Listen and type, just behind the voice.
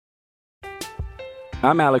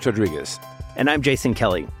I'm Alex Rodriguez. And I'm Jason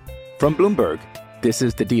Kelly. From Bloomberg, this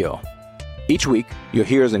is The Deal. Each week, you'll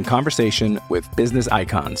hear us in conversation with business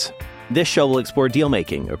icons. This show will explore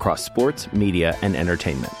deal-making across sports, media, and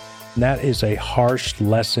entertainment. That is a harsh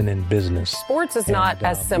lesson in business. Sports is not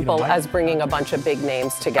as simple as bringing a bunch of big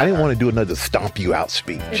names together. I didn't want to do another stomp you out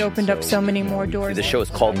speech. It opened up so many more doors. The show is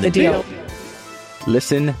called The Deal.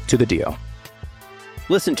 Listen to The Deal.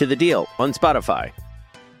 Listen to The Deal on Spotify.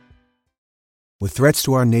 With threats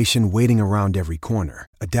to our nation waiting around every corner,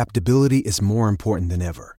 adaptability is more important than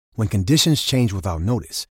ever. When conditions change without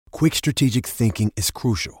notice, quick strategic thinking is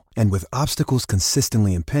crucial. And with obstacles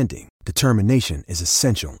consistently impending, determination is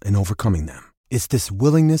essential in overcoming them. It's this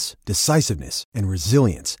willingness, decisiveness, and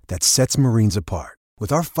resilience that sets Marines apart.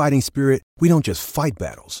 With our fighting spirit, we don't just fight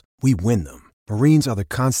battles, we win them. Marines are the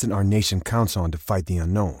constant our nation counts on to fight the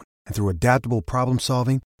unknown. And through adaptable problem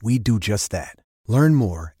solving, we do just that. Learn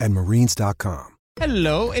more at marines.com.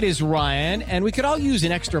 Hello, it is Ryan, and we could all use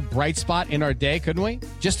an extra bright spot in our day, couldn't we?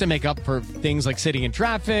 Just to make up for things like sitting in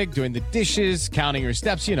traffic, doing the dishes, counting your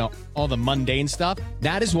steps, you know, all the mundane stuff.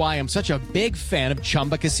 That is why I'm such a big fan of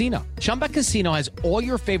Chumba Casino. Chumba Casino has all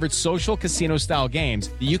your favorite social casino-style games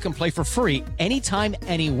that you can play for free anytime,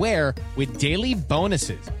 anywhere with daily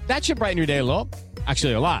bonuses. That should brighten your day a little.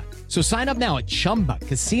 Actually, a lot. So sign up now at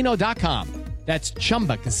ChumbaCasino.com. That's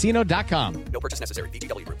ChumbaCasino.com. No purchase necessary.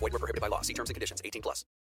 VGW Group. Void where prohibited by law. See terms and conditions. 18+.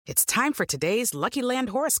 It's time for today's Lucky Land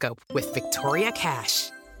horoscope with Victoria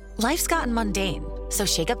Cash. Life's gotten mundane, so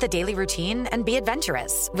shake up the daily routine and be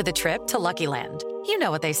adventurous with a trip to Lucky Land. You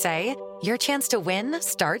know what they say. Your chance to win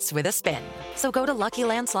starts with a spin. So go to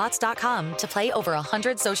LuckyLandSlots.com to play over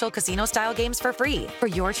 100 social casino-style games for free for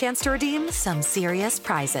your chance to redeem some serious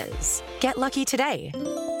prizes. Get lucky today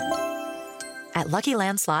at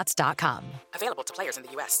LuckyLandSlots.com. Available to players in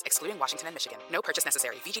the U.S., excluding Washington and Michigan. No purchase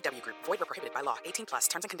necessary. VGW Group. Void where prohibited by law. 18+.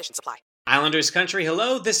 Terms and conditions apply. Islanders country,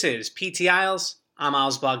 hello. This is PT Isles. I'm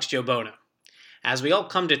Isles Blog's Joe Bono. As we all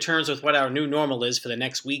come to terms with what our new normal is for the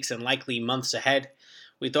next weeks and likely months ahead,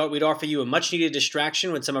 we thought we'd offer you a much-needed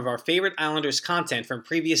distraction with some of our favorite Islanders content from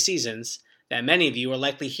previous seasons that many of you are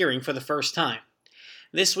likely hearing for the first time.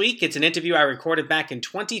 This week, it's an interview I recorded back in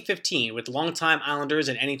 2015 with longtime Islanders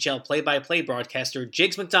and NHL play-by-play broadcaster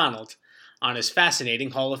Jigs McDonald on his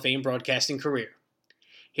fascinating Hall of Fame broadcasting career.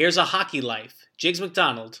 Here's A Hockey Life, Jigs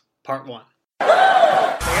McDonald, Part 1. The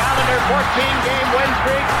Islander 14-game win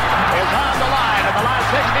streak is on the line. In the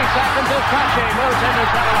last 60 seconds, as Crochet moves into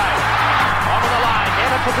center ice. Over the line,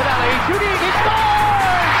 gave it to Canelli. Shooting, he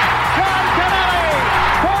scores! John Canelli!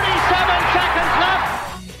 47 seconds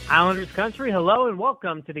left. Islanders country, hello and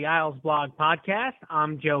welcome to the Isles Blog Podcast.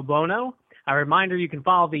 I'm Joe Bono. A reminder, you can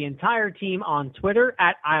follow the entire team on Twitter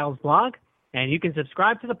at Isles Blog, and you can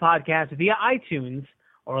subscribe to the podcast via iTunes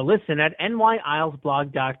or listen at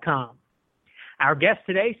nyilesblog.com. Our guest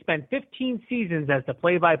today spent 15 seasons as the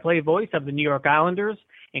play-by-play voice of the New York Islanders,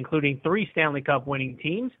 including 3 Stanley Cup winning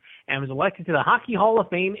teams, and was elected to the Hockey Hall of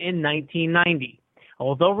Fame in 1990.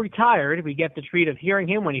 Although retired, we get the treat of hearing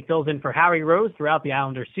him when he fills in for Harry Rose throughout the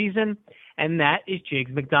Islanders season, and that is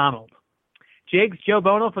Jigs McDonald. Jigs, Joe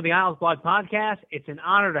Bono for the Isles Blog Podcast. It's an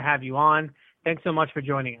honor to have you on. Thanks so much for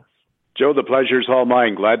joining us. Joe, the pleasure's all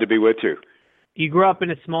mine. Glad to be with you. You grew up in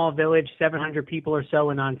a small village, 700 people or so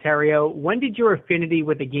in Ontario. When did your affinity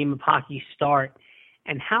with the game of hockey start,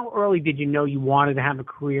 and how early did you know you wanted to have a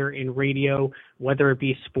career in radio, whether it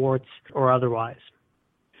be sports or otherwise?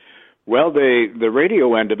 Well, the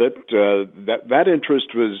radio end of it, that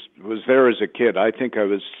interest was there as a kid. I think I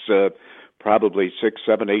was probably 6,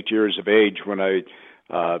 7, 8 years of age when I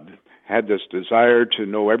had this desire to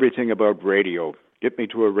know everything about radio. Get me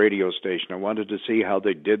to a radio station. I wanted to see how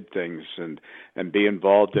they did things and be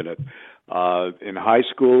involved in it. In high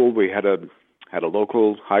school, we had a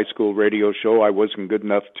local high school radio show. I wasn't good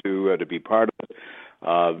enough to be part of it,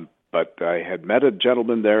 but I had met a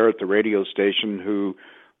gentleman there at the radio station who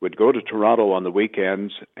would go to Toronto on the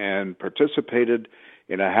weekends and participated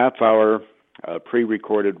in a half-hour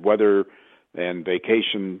pre-recorded weather and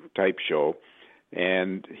vacation type show.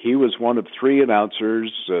 And he was one of 3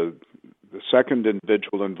 announcers. The second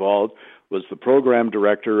individual involved was the program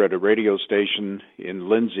director at a radio station in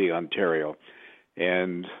Lindsay, Ontario.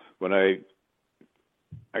 And when I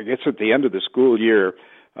guess at the end of the school year,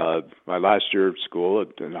 my last year of school,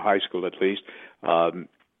 in high school at least,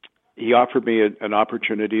 he offered me an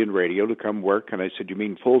opportunity in radio to come work, and I said, "You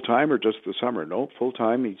mean full-time or just the summer?" "No,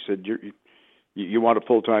 full-time." He said, you want a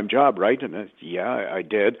full-time job, right? And yeah, I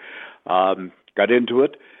did. Got into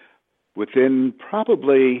it. Within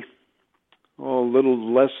probably, a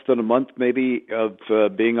little less than a month maybe of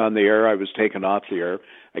being on the air, I was taken off the air.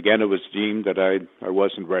 Again, it was deemed that I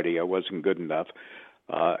wasn't ready. I wasn't good enough.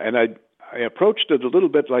 And I approached it a little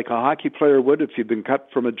bit like a hockey player would if you've been cut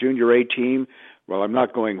from a junior A team. Well, I'm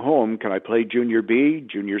not going home. Can I play junior B,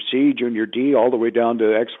 junior C, junior D, all the way down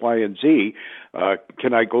to X, Y, and Z?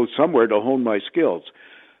 Can I go somewhere to hone my skills?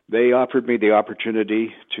 They offered me the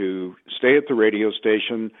opportunity to stay at the radio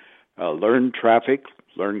station, learn traffic,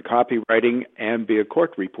 learn copywriting, and be a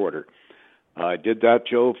court reporter. I did that,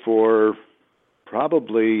 Joe, for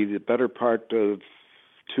probably the better part of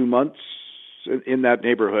 2 months in that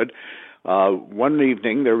neighborhood. One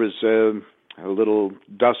evening, there was a little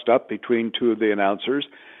dust-up between two of the announcers,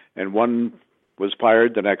 and one was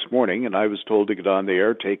fired the next morning, and I was told to get on the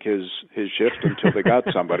air, take his shift until they got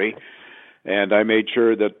somebody. And I made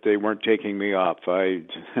sure that they weren't taking me off. I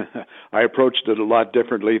approached it a lot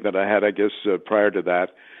differently than I had, I guess, prior to that,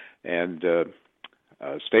 and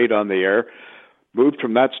stayed on the air. Moved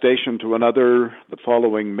from that station to another the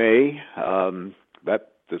following May.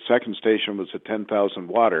 The second station was at 10,000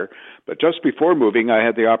 water. But just before moving, I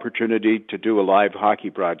had the opportunity to do a live hockey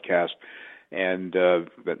broadcast. And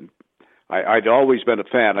I'd always been a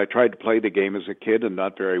fan. I tried to play the game as a kid and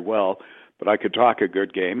not very well, but I could talk a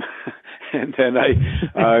good game. And then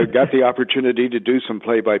I got the opportunity to do some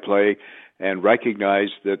play-by-play and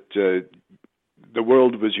recognized that the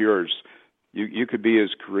world was yours. You could be as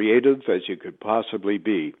creative as you could possibly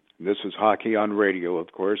be. And this is hockey on radio,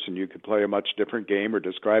 of course, and you could play a much different game or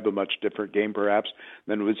describe a much different game, perhaps,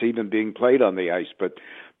 than was even being played on the ice.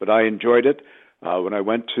 But I enjoyed it. When I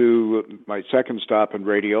went to my second stop in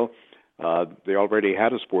radio, they already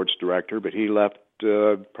had a sports director, but he left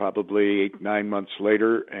probably 8-9 months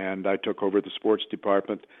later, and I took over the sports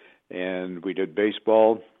department, and we did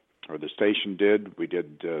baseball, or the station did. We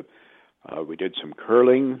did some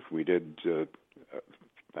curling. We did,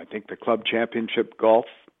 I think, the club championship golf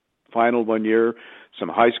final one year, some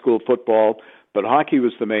high school football, but hockey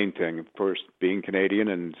was the main thing. Of course, being Canadian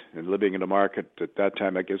and living in a market at that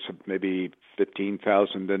time, I guess maybe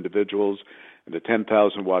 15,000 individuals, and a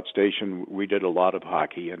 10,000-watt station, we did a lot of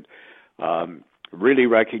hockey, and really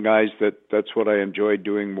recognized that that's what I enjoyed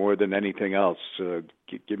doing more than anything else.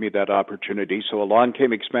 Give me that opportunity. So along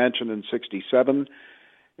came expansion in '67,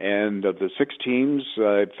 and of the 6 teams,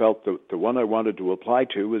 I felt the one I wanted to apply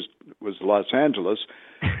to was Los Angeles,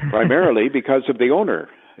 primarily because of the owner.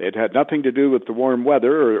 It had nothing to do with the warm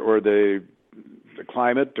weather or the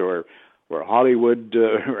climate or Hollywood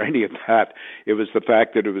or any of that. It was the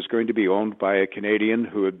fact that it was going to be owned by a Canadian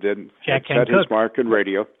who had then set his mark in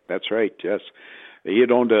radio. That's right, yes. He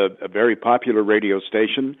had owned a very popular radio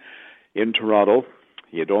station in Toronto.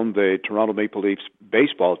 He had owned the Toronto Maple Leafs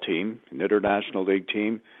baseball team, an international league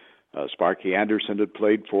team. Sparky Anderson had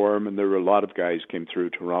played for him, and there were a lot of guys came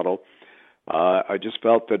through Toronto. I just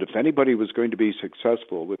felt that if anybody was going to be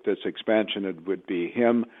successful with this expansion, it would be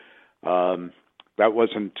him. That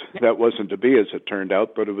wasn't to be, as it turned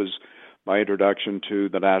out, but it was my introduction to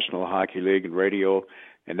the National Hockey League and radio,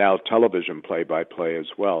 and now television play-by-play as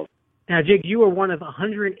well. Now, Jake, you were one of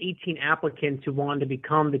 118 applicants who wanted to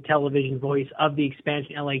become the television voice of the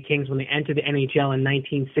expansion LA Kings when they entered the NHL in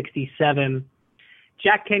 1967.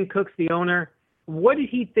 Jack Kent Cooks, the owner, what did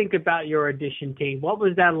he think about your audition tape? What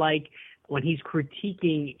was that like when he's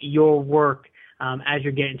critiquing your work as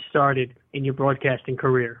you're getting started in your broadcasting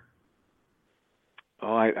career?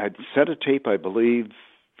 Oh, I'd set a tape, I believe,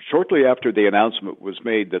 shortly after the announcement was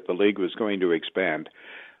made that the league was going to expand.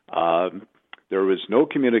 There was no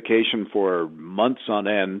communication for months on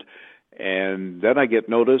end, and then I get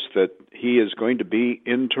notice that he is going to be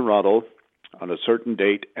in Toronto on a certain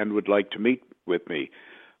date and would like to meet with me.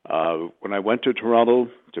 When I went to Toronto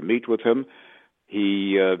to meet with him,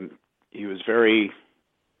 he was very,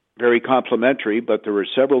 very complimentary, but there were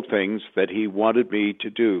several things that he wanted me to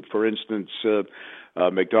do. For instance,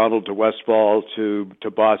 McDonald to Westfall to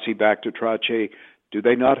Bossy back to Trottier. Do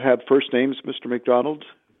they not have first names, Mr. McDonald?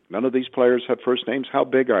 None of these players have first names. How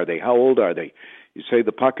big are they? How old are they? You say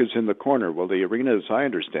the puck is in the corner. Well, the arena, as I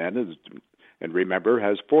understand it, and remember,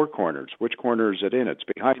 has 4 corners. Which corner is it in? It's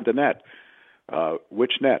behind the net.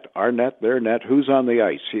 Which net? Our net, their net, who's on the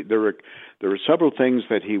ice? There were several things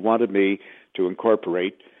that he wanted me to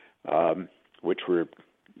incorporate, which were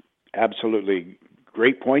absolutely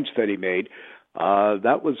great points that he made.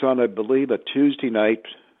 That was on, I believe, a Tuesday night.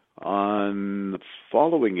 On the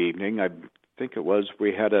following evening, I think it was,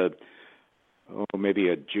 we had maybe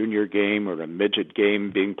a junior game or a midget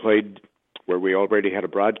game being played where we already had a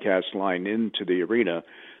broadcast line into the arena.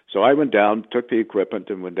 So I went down, took the equipment,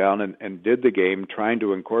 and went down and did the game, trying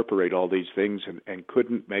to incorporate all these things, and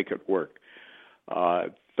couldn't make it work.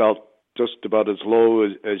 Felt just about as low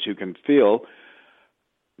as you can feel.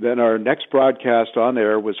 Then our next broadcast on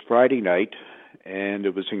air was Friday night, and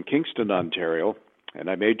it was in Kingston, Ontario. And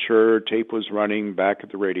I made sure tape was running back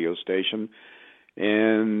at the radio station,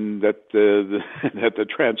 and that the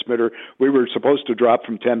transmitter, we were supposed to drop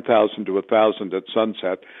from 10,000 to 1,000 at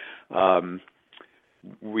sunset.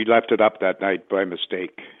 We left it up that night by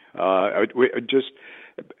mistake.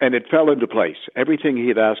 And it fell into place. Everything he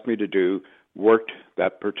had asked me to do worked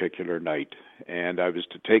that particular night. And I was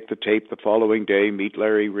to take the tape the following day, meet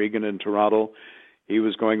Larry Regan in Toronto. He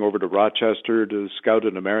was going over to Rochester to scout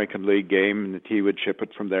an American League game, and he would ship it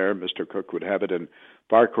from there. Mr. Cook would have it in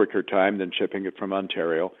far quicker time than shipping it from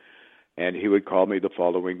Ontario. And he would call me the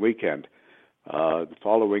following weekend. The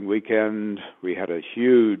following weekend, we had a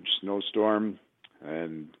huge snowstorm,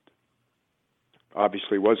 and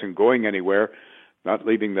obviously wasn't going anywhere, not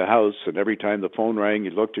leaving the house. And every time the phone rang,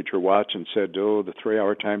 you looked at your watch and said, oh, the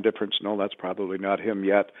 3-hour time difference. No, that's probably not him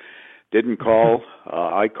yet. Didn't call.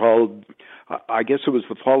 I called, I guess it was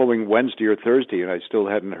the following Wednesday or Thursday, and I still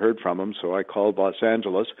hadn't heard from him. So I called Los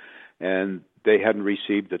Angeles, and they hadn't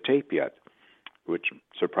received the tape yet, which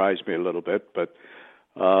surprised me a little bit. But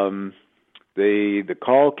the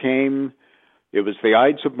call came. It was the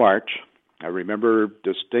Ides of March. I remember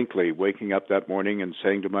distinctly waking up that morning and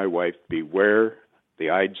saying to my wife, beware the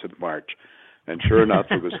Ides of March. And sure enough,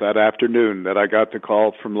 it was that afternoon that I got the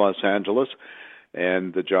call from Los Angeles,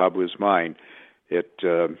 and the job was mine.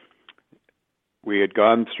 We had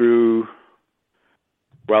gone through,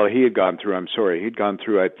 he'd gone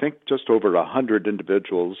through, I think, just over 100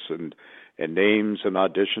 individuals and names and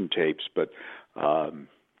audition tapes, but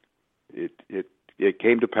it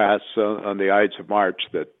came to pass on the Ides of March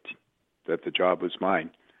that the job was mine.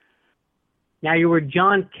 Now, you were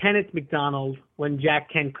John Kenneth McDonald when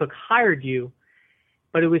Jack Kent Cooke hired you,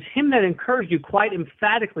 but it was him that encouraged you quite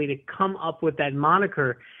emphatically to come up with that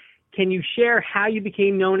moniker. Can you share how you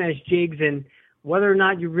became known as Jiggs and whether or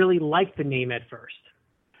not you really liked the name at first?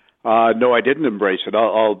 No, I didn't embrace it.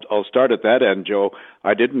 I'll start at that end, Joe.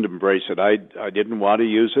 I didn't embrace it. I didn't want to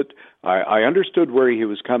use it. I understood where he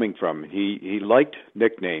was coming from. He liked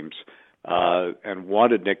nicknames. And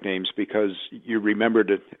wanted nicknames because you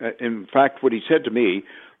remembered it. In fact, what he said to me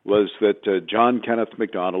was that John Kenneth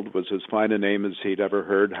McDonald was as fine a name as he'd ever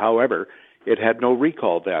heard. However, it had no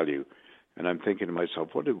recall value. And I'm thinking to myself,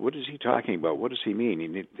 what is he talking about? What does he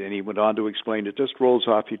mean? And he went on to explain, it just rolls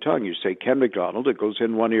off your tongue. You say Ken McDonald, it goes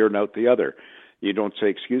in one ear and out the other. You don't say,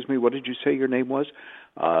 excuse me, what did you say your name was?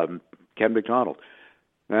 Ken McDonald.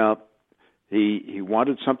 Now, he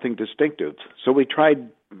wanted something distinctive. So we tried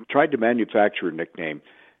to manufacture a nickname.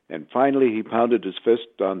 And finally, he pounded his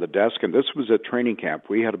fist on the desk. And this was at training camp.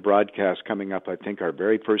 We had a broadcast coming up, I think, our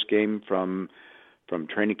very first game from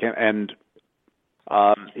training camp. And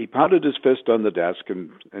he pounded his fist on the desk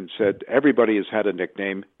and said, everybody has had a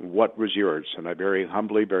nickname. What was yours? And I very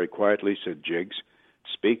humbly, very quietly said, Jiggs.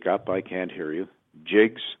 Speak up. I can't hear you.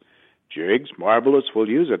 Jiggs. Jiggs. Marvelous. We'll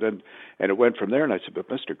use it. And it went from there. And I said, but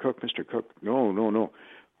Mr. Cook, no.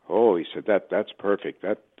 Oh, he said, that's perfect.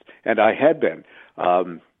 And I had been.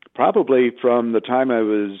 Probably from the time I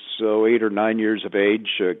was 8 or 9 years of age,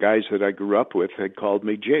 guys that I grew up with had called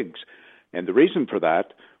me Jiggs. And the reason for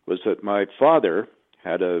that was that my father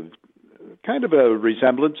had a kind of a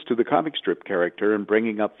resemblance to the comic strip character in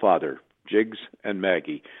Bringing Up Father, Jiggs and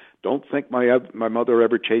Maggie. Don't think my mother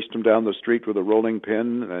ever chased him down the street with a rolling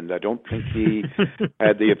pin, and I don't think he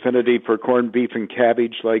had the affinity for corned beef and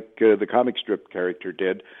cabbage like the comic strip character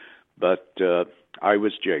did, but I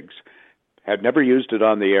was Jiggs. Had never used it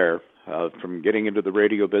on the air. From getting into the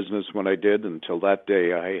radio business when I did until that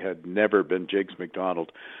day, I had never been Jiggs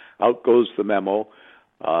McDonald. Out goes the memo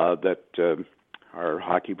that our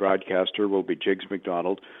hockey broadcaster will be Jiggs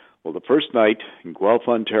McDonald. Well, the first night in Guelph,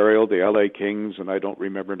 Ontario, the LA Kings, and I don't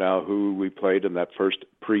remember now who we played in that first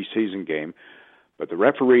preseason game, but the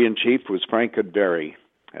referee-in-chief was Frank Cadbury,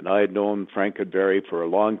 and I had known Frank Cadbury for a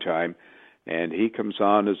long time, and he comes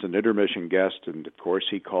on as an intermission guest, and of course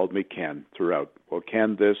he called me Ken throughout. Well,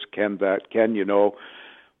 Ken this, Ken that, Ken, you know,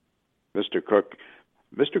 Mr. Cook.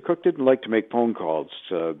 Mr. Cook didn't like to make phone calls.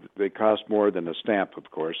 They cost more than a stamp,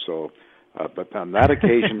 of course, so, but on that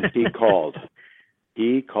occasion he called.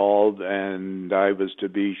 He called, and I was to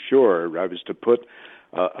be sure, I was to put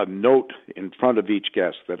a note in front of each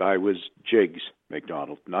guest that I was Jiggs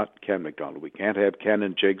McDonald, not Ken McDonald. We can't have Ken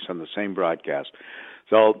and Jiggs on the same broadcast.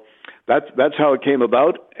 So that's how it came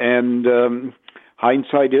about, and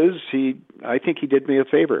hindsight is, I think he did me a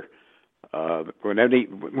favor. When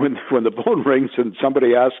the phone rings and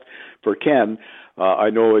somebody asks for Ken, I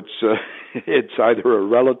know it's either a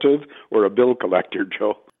relative or a bill collector,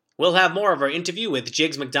 Joe. We'll have more of our interview with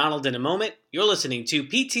Jiggs McDonald in a moment. You're listening to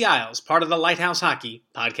PT Isles, part of the Lighthouse Hockey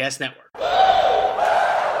Podcast Network.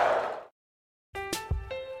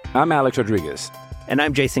 I'm Alex Rodriguez. And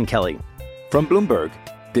I'm Jason Kelly. From Bloomberg,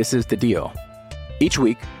 this is The Deal. Each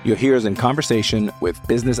week, you'll hear us in conversation with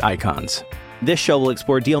business icons. This show will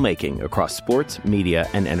explore deal-making across sports, media,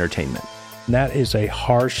 and entertainment. That is a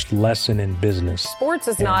harsh lesson in business. Sports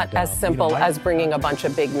is not as simple as bringing a bunch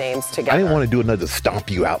of big names together. I didn't want to do another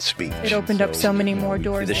stomp you out speech. It opened up so many more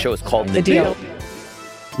doors. The show is called The Deal.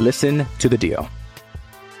 Listen to The Deal.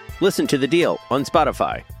 Listen to The Deal on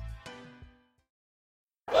Spotify.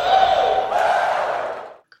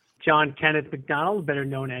 John Kenneth McDonald, better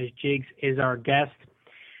known as Jiggs, is our guest.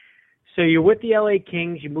 So you're with the LA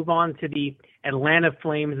Kings, you move on to the Atlanta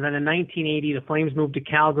Flames, and then in 1980, the Flames moved to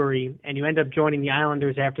Calgary, and you end up joining the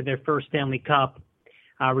Islanders after their first Stanley Cup,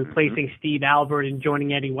 replacing Steve Albert and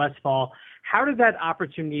joining Eddie Westfall. How did that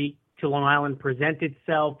opportunity to Long Island present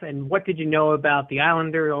itself, and what did you know about the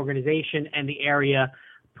Islander organization and the area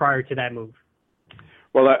prior to that move?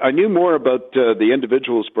 Well, I knew more about the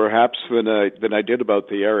individuals perhaps than I did about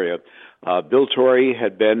the area. Bill Torrey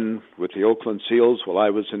had been with the Oakland Seals while I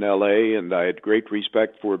was in L.A., and I had great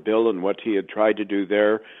respect for Bill and what he had tried to do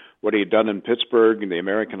there, what he had done in Pittsburgh in the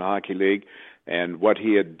American Hockey League, and what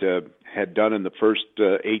he had done in the first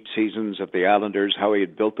 8 seasons of the Islanders, how he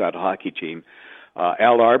had built that hockey team.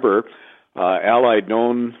 Al Arbour, Al I'd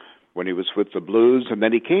known when he was with the Blues, and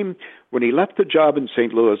then when he left the job in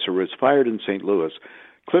St. Louis, or was fired in St. Louis,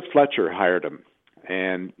 Cliff Fletcher hired him.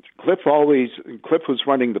 And Cliff was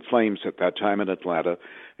running the Flames at that time in Atlanta,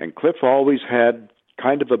 and Cliff always had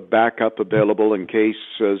kind of a backup available in case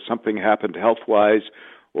something happened health-wise,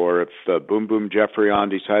 or if Boom Boom Geoffrion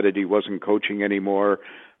decided he wasn't coaching anymore,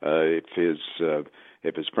 if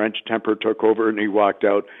his French temper took over and he walked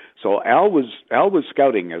out. So Al was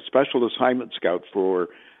scouting, a special assignment scout for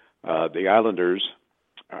the Islanders.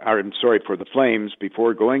 For the Flames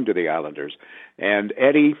before going to the Islanders. And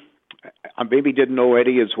Eddie, I maybe didn't know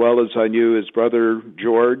Eddie as well as I knew his brother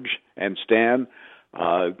George and Stan.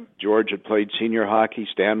 George had played senior hockey.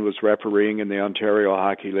 Stan was refereeing in the Ontario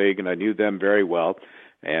Hockey League, and I knew them very well.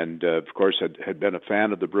 And, of course, had been a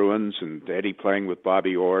fan of the Bruins, and Eddie playing with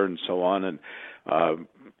Bobby Orr and so on. And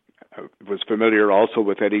was familiar also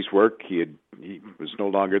with Eddie's work. He was no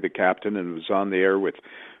longer the captain and was on the air with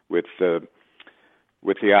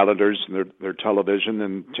the Islanders and their television,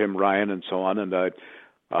 and Tim Ryan and so on. And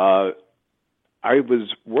I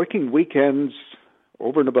was working weekends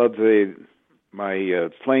over and above my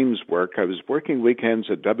Flames work. I was working weekends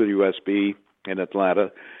at WSB in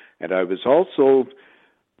Atlanta, and I was also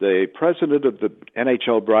the president of the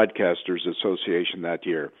NHL Broadcasters Association that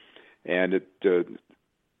year. And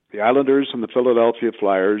the Islanders and the Philadelphia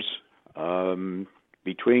Flyers,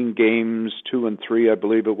 between games 2 and 3, I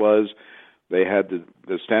believe it was, they had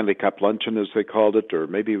the Stanley Cup luncheon, as they called it, or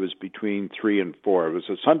maybe it was between 3 and 4. It was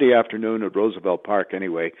a Sunday afternoon at Roosevelt Park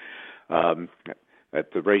anyway,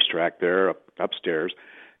 at the racetrack there upstairs.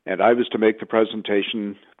 And I was to make the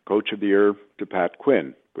presentation, Coach of the Year, to Pat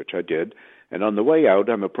Quinn, which I did. And on the way out,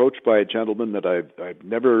 I'm approached by a gentleman that I've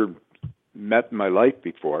never met in my life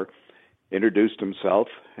before, introduced himself,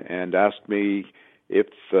 and asked me if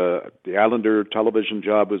the Islander television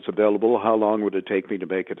job was available, how long would it take me to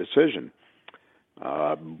make a decision?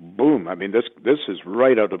 Boom! I mean, this is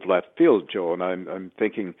right out of left field, Joe. And I'm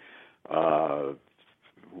thinking, whoa,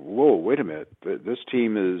 wait a minute. This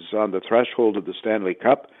team is on the threshold of the Stanley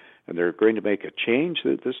Cup, and they're going to make a change.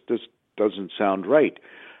 This doesn't sound right.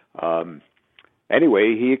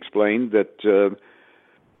 Anyway, he explained that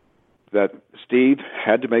Steve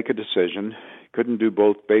had to make a decision. He couldn't do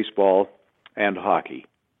both baseball and hockey,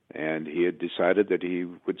 and he had decided that he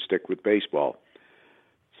would stick with baseball.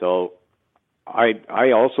 So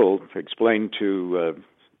I also explained to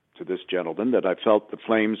this gentleman that I felt the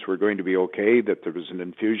Flames were going to be okay, that there was an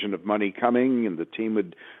infusion of money coming, and the team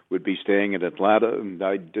would be staying in Atlanta, and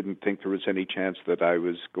I didn't think there was any chance that I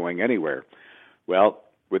was going anywhere. Well,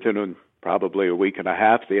 within probably a week and a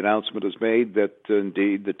half, the announcement is made that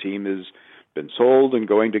indeed the team has been sold and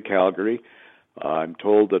going to Calgary. I'm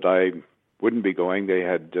told that I wouldn't be going. They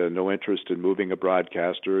had no interest in moving a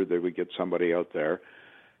broadcaster. They would get somebody out there.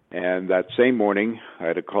 And that same morning, I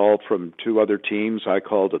had a call from 2 other teams. I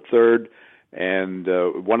called a third, and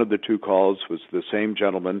one of the 2 calls was the same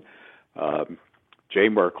gentleman, Jay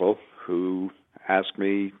Merkel, who asked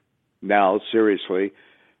me now, seriously,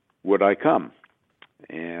 would I come?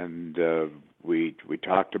 And we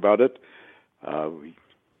talked about it, We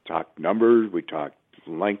talked numbers. We talked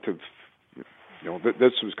length of.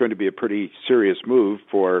 This was going to be a pretty serious move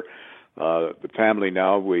for the family.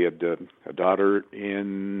 Now we had a daughter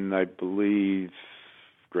in, I believe,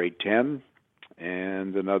 grade 10,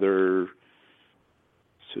 and another.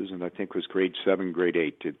 Susan, I think, was grade 7, grade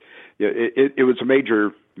 8. It was a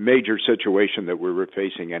major situation that we were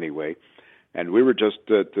facing anyway. And we were just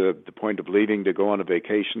at the point of leaving to go on a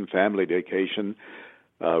vacation, family vacation.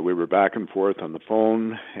 We were back and forth on the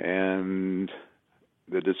phone, and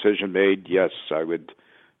the decision made, yes, I would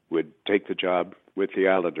take the job with the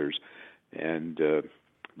Islanders. And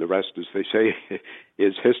the rest, as they say,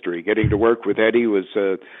 is history. Getting to work with Eddie was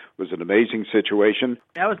an amazing situation.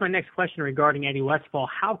 That was my next question regarding Eddie Westfall.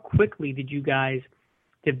 How quickly did you guys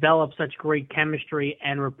develop such great chemistry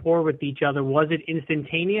and rapport with each other? Was it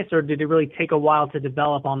instantaneous, or did it really take a while to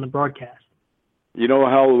develop on the broadcast? You know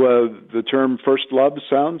how the term first love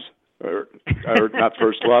sounds? Or not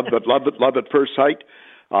first love, but love at first sight?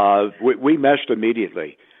 We meshed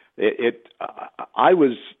immediately. I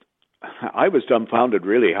was dumbfounded,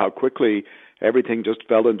 really, how quickly everything just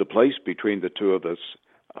fell into place between the two of us.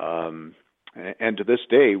 And to this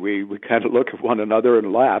day, we kind of look at one another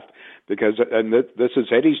and laugh because, and this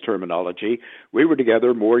is Eddie's terminology, we were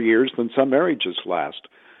together more years than some marriages last.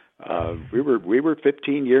 We were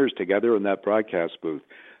 15 years together in that broadcast booth.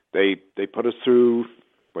 They put us through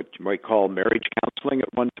what you might call marriage counseling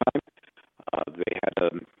at one time. They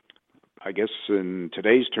had I guess in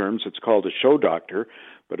today's terms, it's called a show doctor,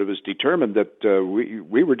 but it was determined that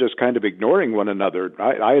we were just kind of ignoring one another.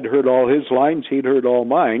 I had heard all his lines, he'd heard all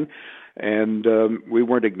mine, and we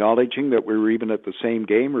weren't acknowledging that we were even at the same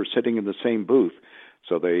game or sitting in the same booth.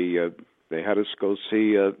 So they had us go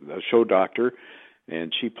see a show doctor,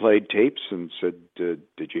 and she played tapes and said,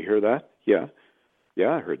 "Did you hear that?" Yeah,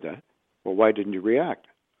 I heard that. Well, why didn't you react?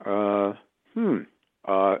 Well,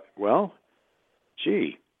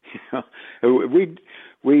 gee. We'd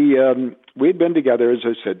been together, as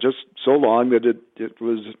I said, just so long that it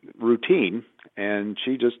was routine, and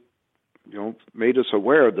she just made us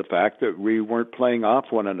aware of the fact that we weren't playing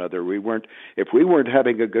off one another. If we weren't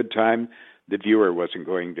having a good time, the viewer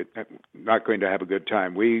not going to have a good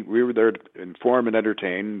time. We were there to inform and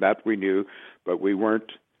entertain, that we knew, but we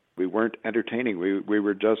weren't entertaining. We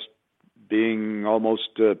were just being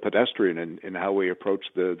almost pedestrian in how we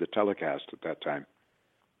approached the telecast at that time.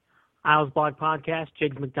 Isles Blog Podcast,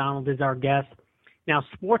 Jiggs McDonald is our guest. Now,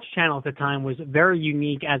 Sports Channel at the time was very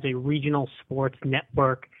unique as a regional sports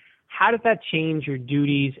network. How did that change your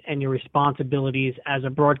duties and your responsibilities as a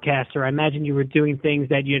broadcaster? I imagine you were doing things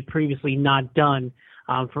that you had previously not done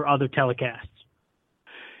for other telecasts.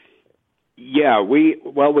 Yeah, we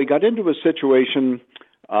got into a situation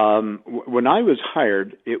when I was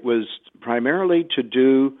hired. It was primarily to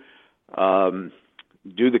do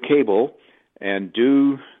the cable and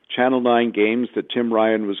do Channel 9 games that Tim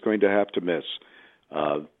Ryan was going to have to miss.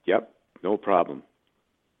 No problem.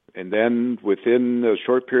 And then within a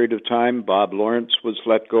short period of time, Bob Lawrence was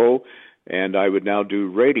let go, and I would now do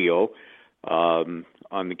radio on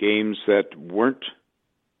the games that weren't.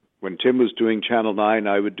 When Tim was doing Channel 9,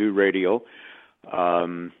 I would do radio.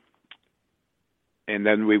 And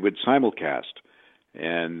then we would simulcast.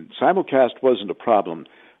 And simulcast wasn't a problem.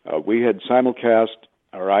 I had simulcast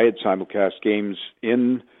games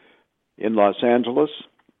in Los Angeles,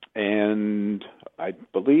 and I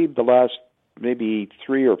believe the last maybe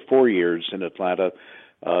 3 or 4 years in Atlanta,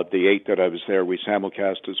 the 8 that I was there, we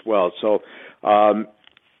simulcast as well. So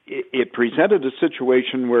it presented a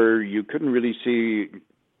situation where you couldn't really see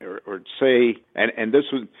or say, and this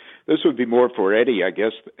would be more for Eddie, I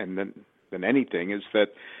guess, and than anything, is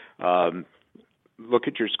that look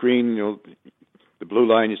at your screen, the blue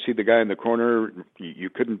line, you see the guy in the corner,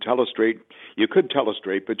 you couldn't telestrate. You could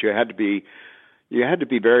telestrate, but you had to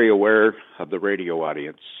be very aware of the radio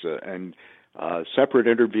audience and separate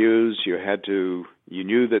interviews. You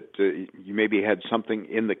knew that you maybe had something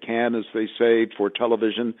in the can, as they say, for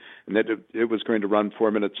television, and that it was going to run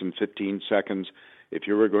 4 minutes and 15 seconds. If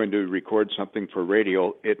you were going to record something for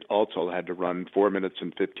radio, it also had to run 4 minutes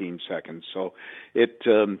and 15 seconds. So it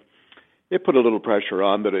put a little pressure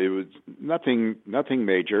on, but it was nothing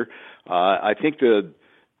major. I think the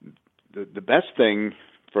best thing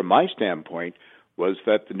from my standpoint was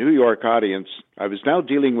that the New York audience, I was now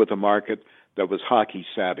dealing with a market that was hockey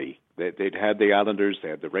savvy. They'd had the Islanders, they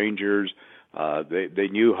had the Rangers, they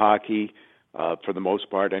knew hockey for the most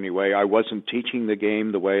part anyway. I wasn't teaching the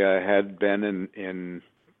game the way I had been in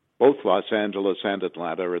both Los Angeles and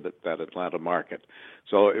Atlanta, or that Atlanta market.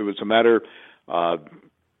 So it was a matter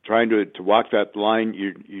trying to walk that line.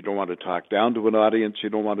 You don't want to talk down to an audience. You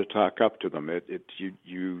don't want to talk up to them.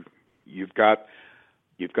 You've got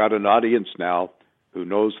an audience now who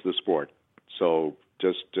knows the sport. So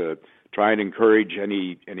just try and encourage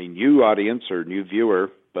any new audience or new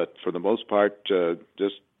viewer, but for the most part,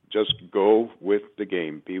 just go with the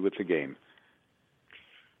game, be with the game.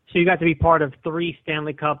 So you got to be part of 3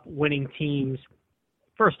 Stanley Cup winning teams.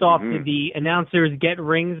 First off, did the announcers get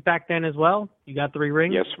rings back then as well? You got 3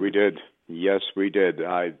 rings? Yes, we did.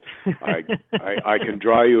 I can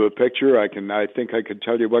draw you a picture. I think I could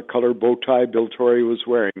tell you what color bow tie Bill Torrey was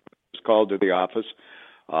wearing. He was called to the office.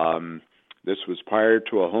 This was prior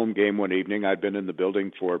to a home game one evening. I'd been in the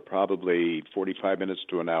building for probably 45 minutes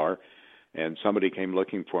to an hour, and somebody came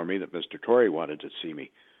looking for me that Mr. Torrey wanted to see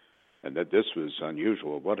me, and that this was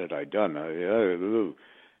unusual. What had I done?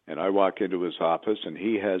 And I walk into his office, and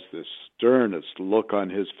he has this sternest look on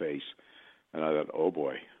his face. And I thought, oh,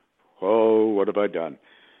 boy. Oh, what have I done?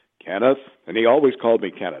 Kenneth? And he always called me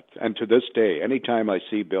Kenneth. And to this day, anytime I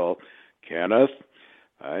see Bill, Kenneth?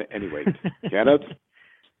 Anyway, Kenneth,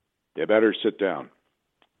 you better sit down.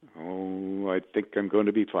 Oh, I think I'm going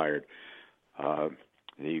to be fired.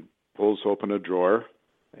 He pulls open a drawer,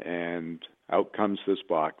 and out comes this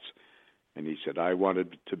box. And he said, I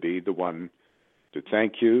wanted to be the one to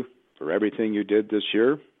thank you for everything you did this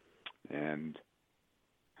year. And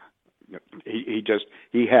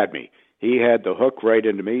he had me. He had the hook right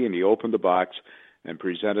into me, and he opened the box and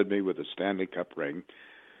presented me with a Stanley Cup ring.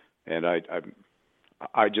 And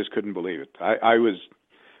I just couldn't believe it. I was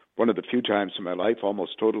one of the few times in my life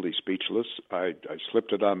almost totally speechless. I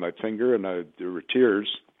slipped it on my finger, and there were tears.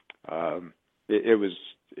 It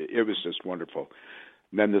was just wonderful.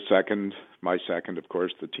 And then my second, of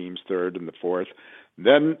course, the team's third and the fourth.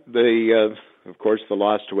 Then of course, the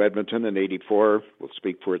loss to Edmonton in '84 will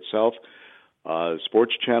speak for itself.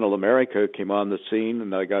 Sports Channel America came on the scene,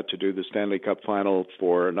 and I got to do the Stanley Cup final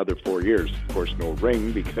for another 4 years. Of course, no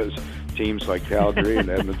ring because teams like Calgary and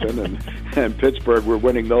Edmonton and Pittsburgh were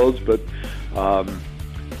winning those. But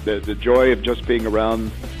the joy of just being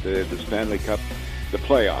around the Stanley Cup, the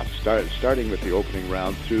playoffs, starting with the opening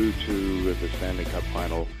round through to the Stanley Cup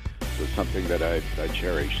final, was something that I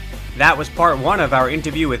cherished. That was part 1 of our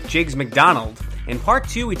interview with Jiggs McDonald. In part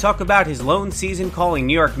 2, we talk about his lone season calling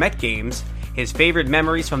New York Met games, his favorite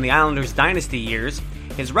memories from the Islanders' dynasty years,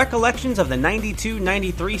 his recollections of the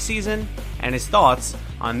 92-93 season, and his thoughts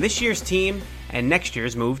on this year's team and next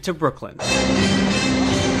year's move to Brooklyn.